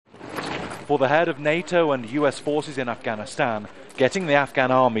For the head of NATO and US forces in Afghanistan, getting the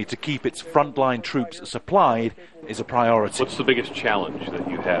Afghan army to keep its frontline troops supplied is a priority. What's the biggest challenge that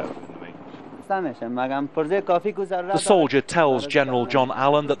you have? The soldier tells General John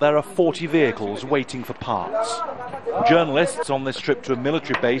Allen that there are 40 vehicles waiting for parts. Journalists on this trip to a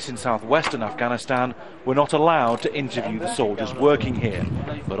military base in southwestern Afghanistan were not allowed to interview the soldiers working here.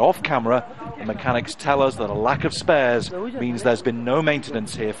 But off camera, the mechanics tell us that a lack of spares means there's been no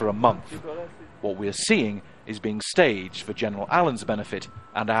maintenance here for a month. What we're seeing is being staged for General Allen's benefit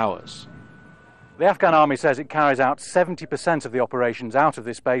and ours. The Afghan army says it carries out 70% of the operations out of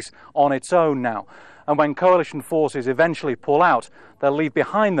this base on its own now. And when coalition forces eventually pull out, they'll leave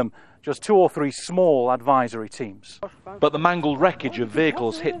behind them just 2 or 3 small advisory teams. But the mangled wreckage of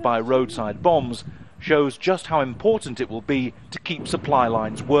vehicles hit by roadside bombs shows just how important it will be to keep supply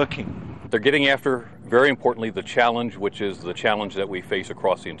lines working. They're getting after, very importantly, the challenge, which is the challenge that we face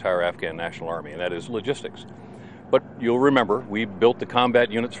across the entire Afghan National Army, and that is logistics. But you'll remember, we built the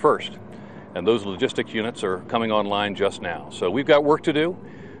combat units first. And those logistics units are coming online just now. So we've got work to do,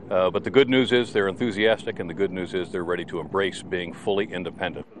 but the good news is they're enthusiastic, and the good news is they're ready to embrace being fully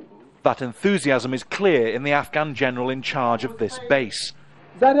independent. That enthusiasm is clear in the Afghan general in charge of this base.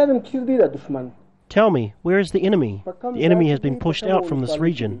 Tell me, where is the enemy? The enemy has been pushed out from this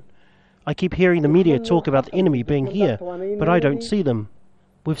region. I keep hearing the media talk about the enemy being here, but I don't see them.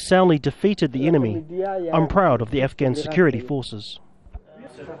 We've soundly defeated the enemy. I'm proud of the Afghan security forces.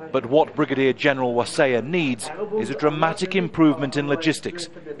 But what Brigadier General Wasaya needs is a dramatic improvement in logistics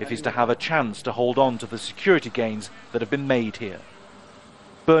if he's to have a chance to hold on to the security gains that have been made here.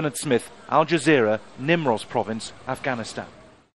 Bernard Smith, Al Jazeera, Nimroz province, Afghanistan.